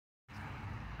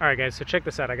Alright guys, so check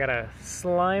this out. I got a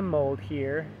slime mold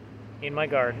here in my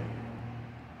garden.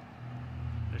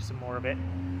 There's some more of it.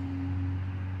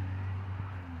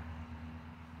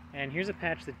 And here's a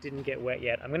patch that didn't get wet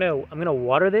yet. I'm gonna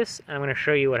water this and I'm gonna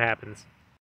show you what happens.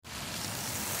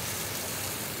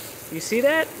 You see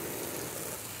that?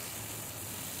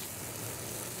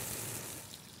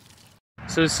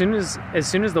 So as soon as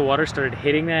the water started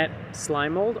hitting that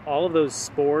slime mold, all of those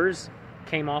spores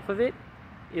came off of it.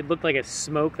 It looked like a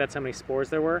smoke, that's how many spores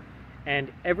there were.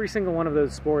 And every single one of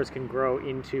those spores can grow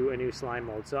into a new slime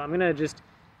mold. So I'm gonna just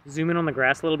zoom in on the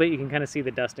grass a little bit. You can kind of see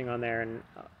the dusting on there, and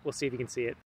we'll see if you can see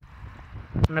it.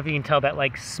 I don't know if you can tell that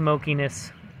like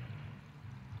smokiness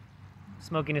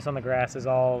on the grass is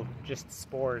all just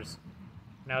spores.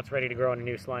 Now it's ready to grow in a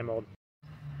new slime mold.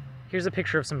 Here's a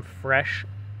picture of some fresh,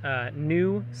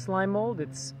 new slime mold.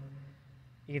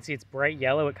 You can see it's bright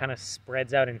yellow. It kind of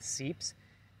spreads out and seeps.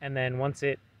 And then once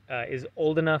it is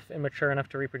old enough and mature enough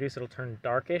to reproduce, it'll turn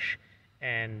darkish.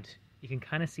 And you can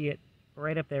kind of see it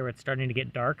right up there where it's starting to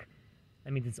get dark.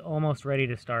 That means it's almost ready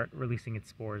to start releasing its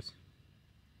spores.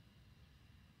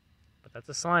 But that's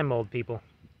a slime mold, people.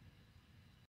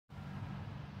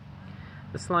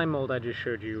 The slime mold I just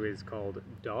showed you is called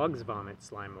dog's vomit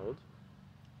slime mold.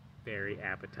 Very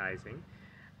appetizing.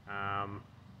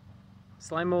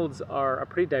 Slime molds are a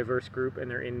pretty diverse group, and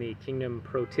they're in the kingdom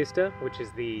Protista, which is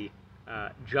the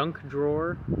junk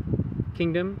drawer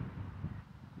kingdom.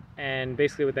 And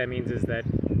basically what that means is that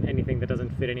anything that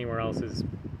doesn't fit anywhere else is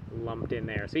lumped in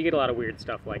there. So you get a lot of weird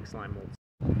stuff like slime molds.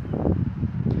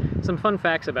 Some fun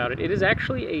facts about it. It is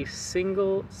actually a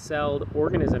single-celled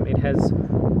organism. It has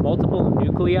multiple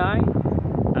nuclei.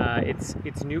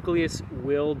 Its nucleus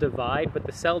will divide, but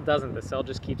the cell doesn't. The cell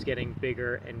just keeps getting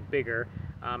bigger and bigger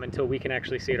until we can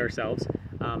actually see it ourselves.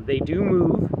 They do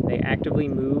move. They actively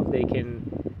move. They can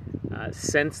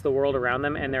sense the world around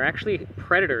them, and they're actually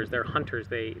predators. They're hunters.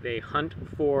 They hunt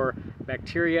for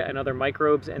bacteria and other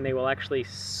microbes, and they will actually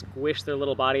squish their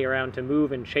little body around to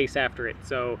move and chase after it.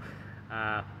 So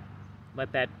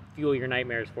let that fuel your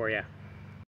nightmares for you.